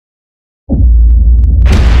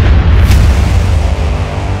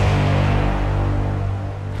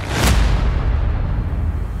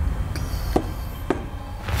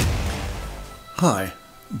Hi,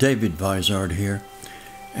 David Vizard here,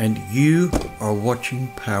 and you are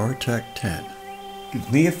watching PowerTec 10.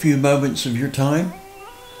 Give me a few moments of your time,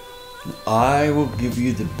 and I will give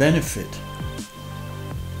you the benefit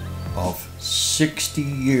of 60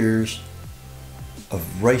 years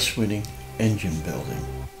of race-winning engine building.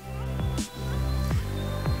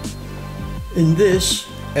 In this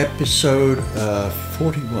episode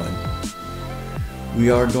 41, we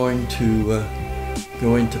are going to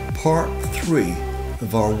go into part 3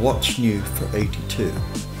 of our What's New for 82.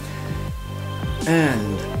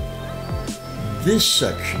 And this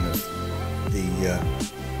section of the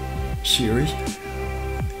series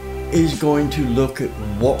is going to look at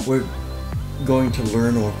what we're going to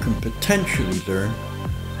learn or can potentially learn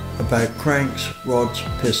about cranks, rods,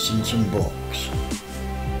 pistons and blocks.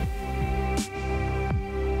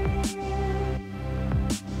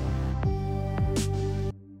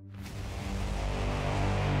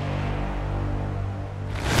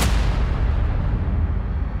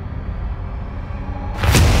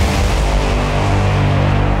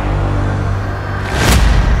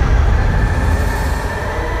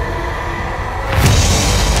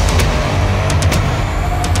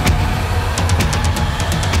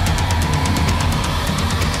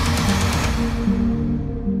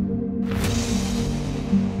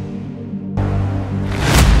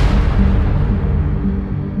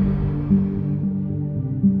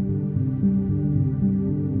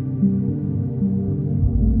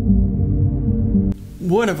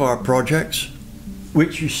 One of our projects,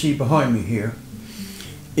 which you see behind me here,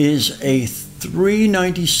 is a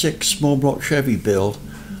 396 small block Chevy build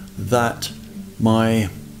that my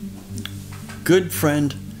good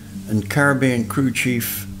friend and Caribbean crew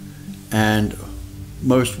chief and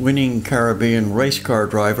most winning Caribbean race car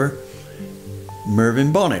driver,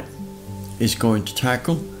 Mervyn Bonnet, is going to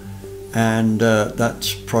tackle, and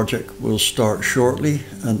that project will start shortly.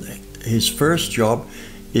 And his first job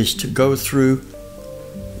is to go through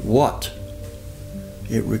what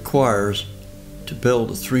it requires to build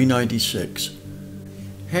a 396.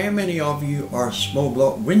 How many of you are small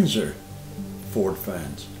block Windsor Ford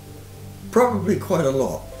fans? Probably quite a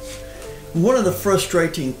lot. One of the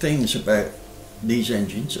frustrating things about these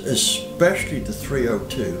engines, especially the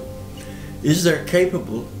 302, is they're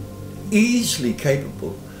easily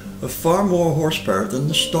capable of far more horsepower than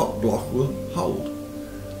the stock block will hold.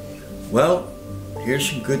 Well, here's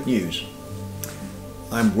some good news.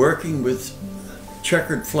 I'm working with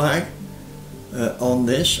Checkered Flag on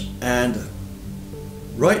this, and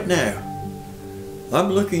right now I'm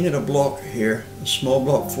looking at a block here, a small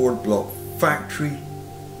block Ford block, factory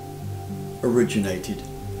originated,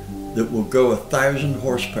 that will go 1,000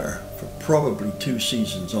 horsepower for probably 2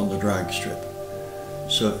 seasons on the drag strip.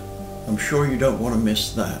 So I'm sure you don't want to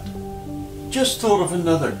miss that. Just thought of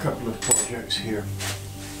another couple of projects here.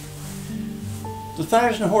 The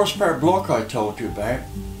 1,000 horsepower block I told you about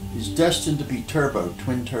is destined to be turbo,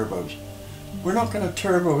 twin turbos. We're not going to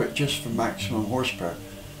turbo it just for maximum horsepower.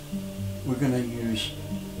 We're going to use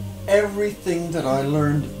everything that I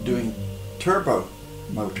learned doing turbo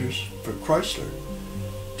motors for Chrysler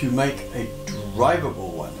to make a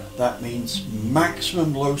drivable one. That means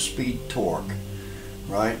maximum low speed torque,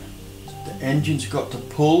 right? The engine's got to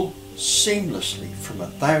pull seamlessly from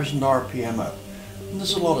 1,000 RPM up. And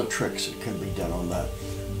there's a lot of tricks that can be done on that,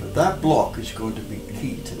 but that block is going to be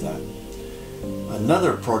key to that.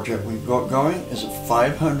 Another project we've got going is a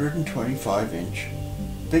 525 inch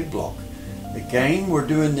big block. Again, we're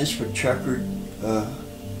doing this with Checkered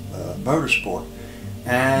Motorsport,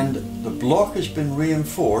 and the block has been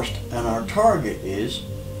reinforced, and our target is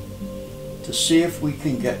to see if we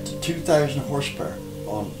can get to 2,000 horsepower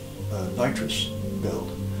on a nitrous build.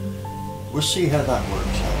 We'll see how that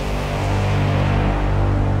works out.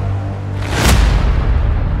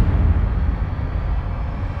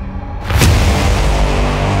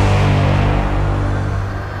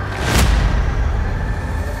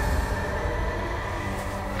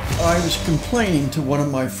 I was complaining to one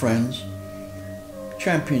of my friends,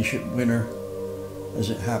 championship winner as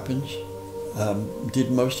it happens,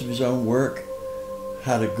 did most of his own work,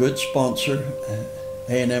 had a good sponsor,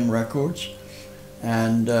 A&M Records,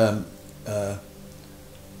 and a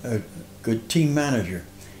good team manager.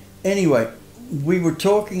 Anyway, we were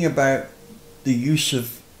talking about the use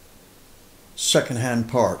of second-hand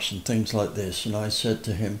parts and things like this, and I said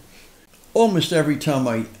to him, almost every time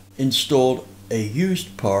I installed a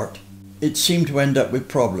used part, it seemed to end up with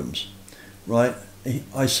problems, right?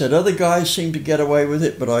 I said, other guys seem to get away with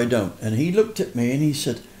it, but I don't. And he looked at me and he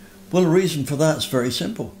said, well, the reason for that's very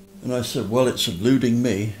simple. And I said, well, it's eluding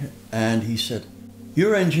me. And he said,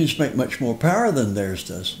 your engines make much more power than theirs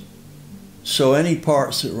does. So any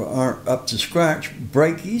parts that aren't up to scratch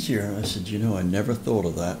break easier. And I said, you know, I never thought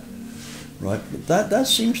of that. Right, but that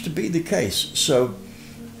seems to be the case. So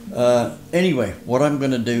anyway, what I'm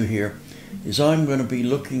going to do here is I'm going to be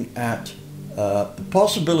looking at the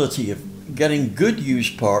possibility of getting good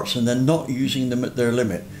used parts and then not using them at their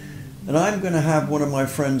limit. And I'm going to have one of my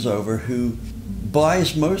friends over who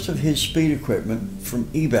buys most of his speed equipment from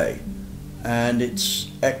eBay, and it's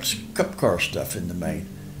ex-cup car stuff in the main.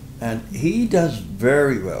 And he does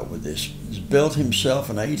very well with this. He's built himself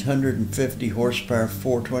an 850 horsepower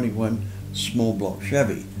 421 small block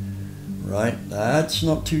Chevy. Right, that's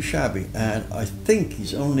not too shabby, and I think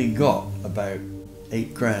he's only got about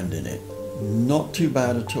 8 grand in it. Not too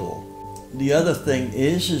bad at all. The other thing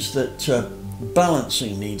is that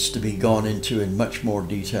balancing needs to be gone into in much more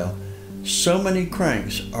detail. So many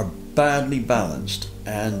cranks are badly balanced,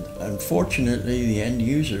 and unfortunately the end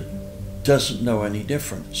user doesn't know any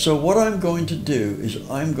different. So what I'm going to do is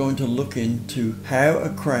I'm going to look into how a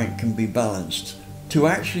crank can be balanced to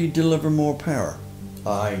actually deliver more power.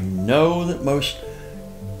 I know that most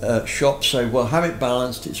shops say, well, have it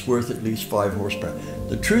balanced, it's worth at least 5 horsepower.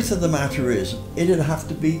 The truth of the matter is, it'd have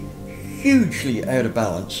to be hugely out of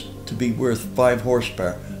balance to be worth 5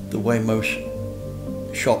 horsepower the way most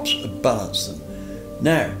shops balance them.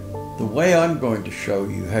 Now, the way I'm going to show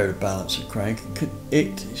you how to balance a crank,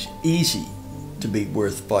 it is easy to be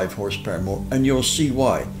worth 5 horsepower more, and you'll see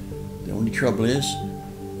why. The only trouble is,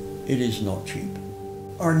 it is not cheap.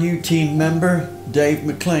 Our new team member, Dave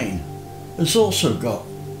McLean, has also got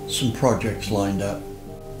some projects lined up.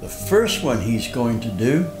 The first one he's going to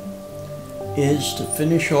do is to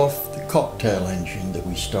finish off the cocktail engine that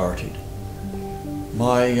we started.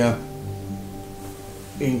 My,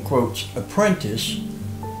 in quotes, apprentice,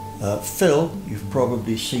 Phil, you've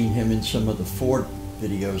probably seen him in some of the Ford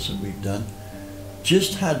videos that we've done,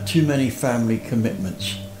 just had too many family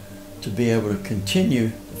commitments to be able to continue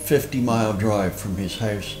the 50-mile drive from his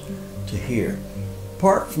house to here.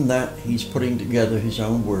 Apart from that, he's putting together his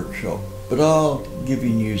own workshop, but I'll give you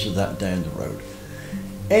news of that down the road.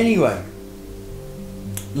 Anyway,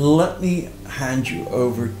 let me hand you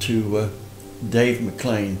over to Dave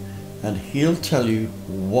McLean, and he'll tell you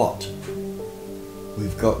what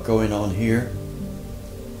we've got going on here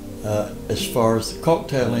as far as the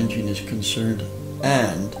cocktail engine is concerned,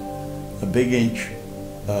 and a big inch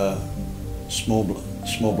small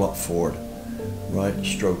block Ford, right,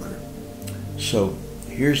 stroker. So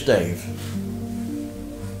here's Dave.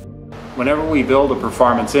 Whenever we build a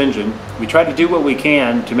performance engine, we try to do what we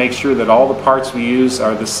can to make sure that all the parts we use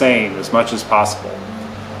are the same as much as possible.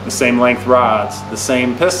 The same length rods, the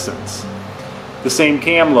same pistons, the same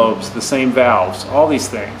cam lobes, the same valves, all these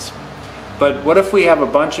things. But what if we have a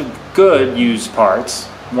bunch of good used parts,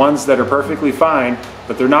 ones that are perfectly fine,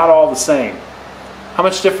 but they're not all the same? How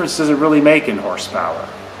much difference does it really make in horsepower?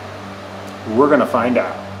 We're going to find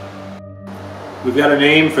out. We've got a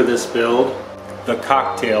name for this build, the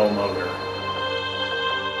cocktail motor.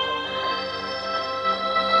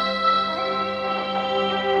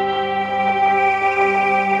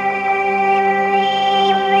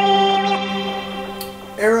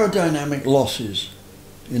 Aerodynamic losses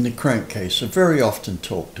in the crankcase are very often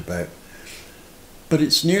talked about, but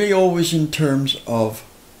it's nearly always in terms of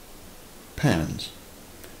pans.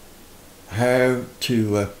 How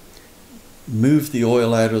to move the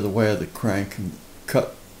oil out of the way of the crank and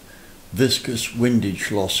cut viscous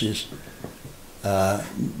windage losses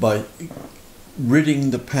by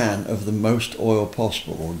ridding the pan of the most oil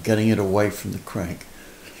possible, or getting it away from the crank.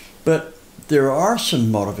 But there are some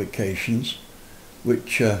modifications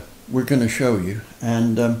which we're going to show you,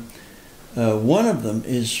 and one of them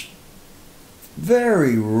is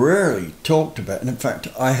very rarely talked about, and in fact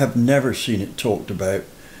I have never seen it talked about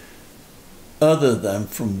other than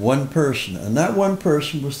from one person, and that one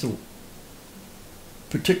person was the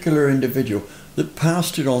particular individual that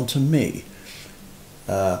passed it on to me.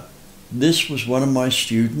 This was one of my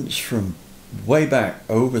students from way back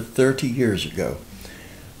over 30 years ago,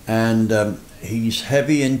 and he's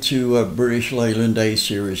heavy into British Leyland A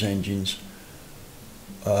series engines.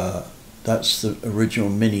 That's the original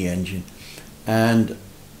mini engine, and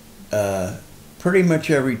pretty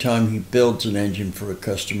much every time he builds an engine for a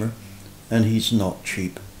customer, and he's not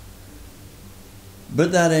cheap,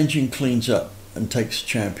 but that engine cleans up and takes a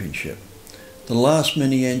championship. The last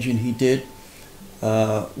mini engine he did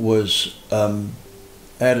was out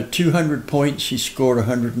of 200 points he scored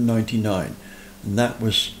 199, and that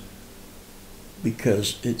was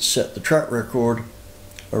because it set the track record,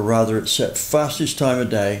 or rather it set fastest time of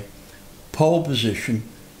day, pole position,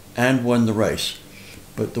 and won the race.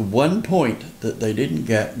 But the one point that they didn't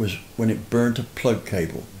get was when it burnt a plug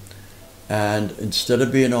cable. And instead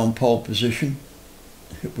of being on pole position,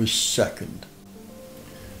 it was second.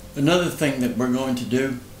 Another thing that we're going to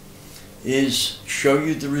do is show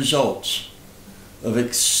you the results of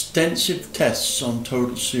extensive tests on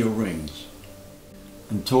total seal rings.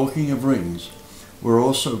 And talking of rings, we're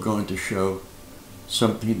also going to show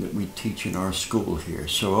something that we teach in our school here.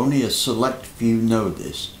 So only a select few know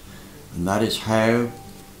this, and that is how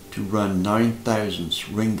to run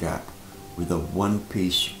 9/1000ths ring gap with a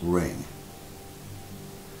one-piece ring.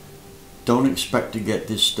 Don't expect to get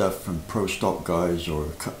this stuff from pro stock guys or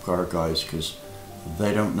cup car guys, because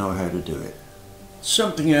they don't know how to do it.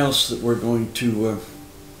 Something else that we're going to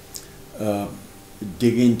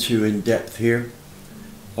dig into in depth here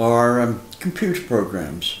are computer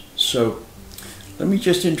programs. So let me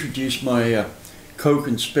just introduce my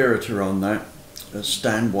co-conspirator on that,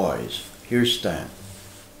 Stan Wise. Here's Stan.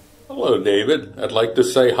 Hello, David. I'd like to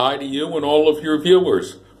say hi to you and all of your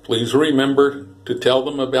viewers. Please remember to tell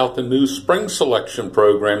them about the new spring selection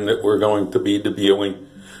program that we're going to be debuting,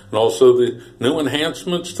 and also the new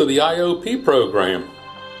enhancements to the IOP program.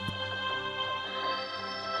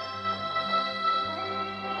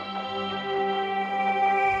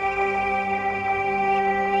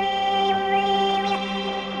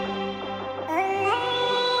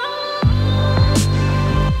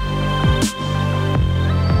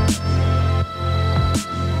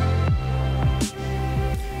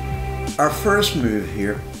 Our first move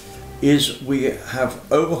here is we have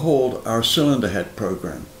overhauled our cylinder head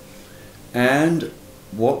program, and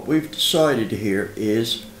what we've decided here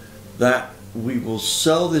is that we will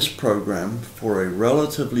sell this program for a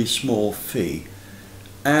relatively small fee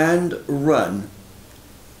and run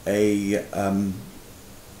a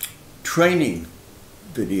training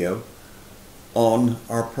video on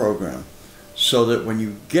our program, so that when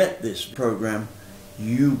you get this program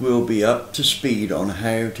you will be up to speed on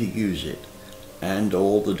how to use it and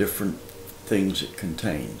all the different things it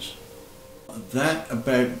contains. That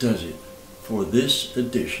about does it for this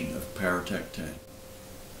edition of PowerTec 10.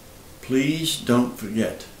 Please don't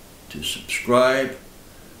forget to subscribe,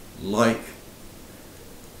 like,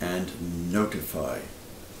 and notify.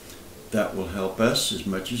 That will help us as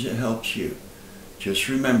much as it helps you. Just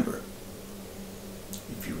remember,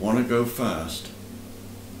 if you want to go fast,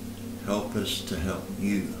 help us to help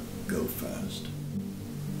you go fast.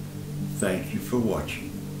 Thank you for watching.